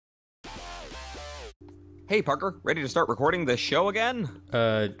Hey Parker, ready to start recording the show again?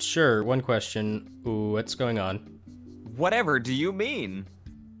 Sure. One question. Ooh, what's going on? Whatever do you mean?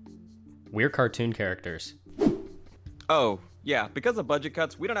 We're cartoon characters. Oh, yeah, because of budget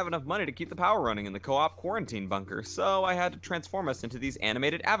cuts, we don't have enough money to keep the power running in the co-op quarantine bunker, so I had to transform us into these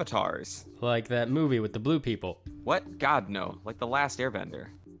animated avatars. Like that movie with the blue people. What? God, no. Like the last Airbender.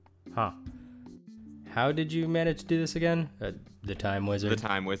 Huh. How did you manage to do this again? The Time Wizard? The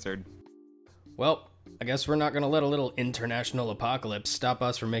Time Wizard. Well, I guess we're not gonna let a little international apocalypse stop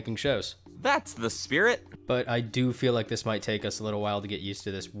us from making shows. That's the spirit. But I do feel like this might take us a little while to get used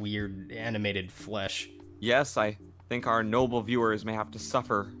to this weird animated flesh. Yes, I think our noble viewers may have to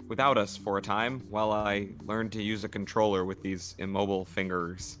suffer without us for a time while I learn to use a controller with these immobile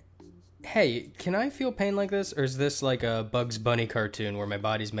fingers. Hey, can I feel pain like this, or is this like a Bugs Bunny cartoon where my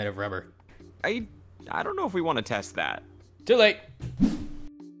body's made of rubber? I don't know if we want to test that. Too late!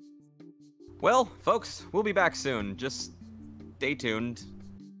 Well, folks, we'll be back soon. Just stay tuned.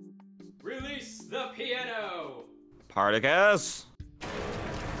 Release the piano! Partagas!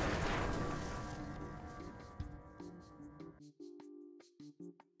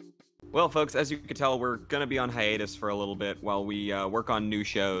 Well, folks, as you can tell, we're gonna be on hiatus for a little bit while we work on new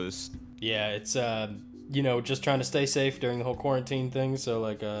shows. Yeah, it's, just trying to stay safe during the whole quarantine thing, so,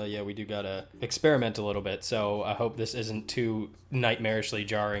 yeah, we do gotta experiment a little bit, so I hope this isn't too nightmarishly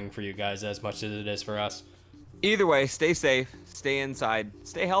jarring for you guys as much as it is for us. Either way, stay safe, stay inside,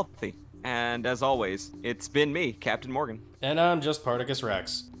 stay healthy. And as always, it's been me, Captain Morgan. And I'm just Particus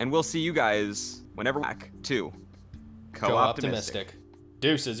Rex. And we'll see you guys whenever we're back to Co-optimistic.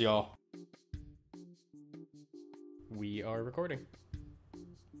 Deuces, y'all. We are recording.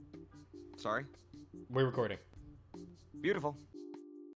 Sorry? We're recording. Beautiful.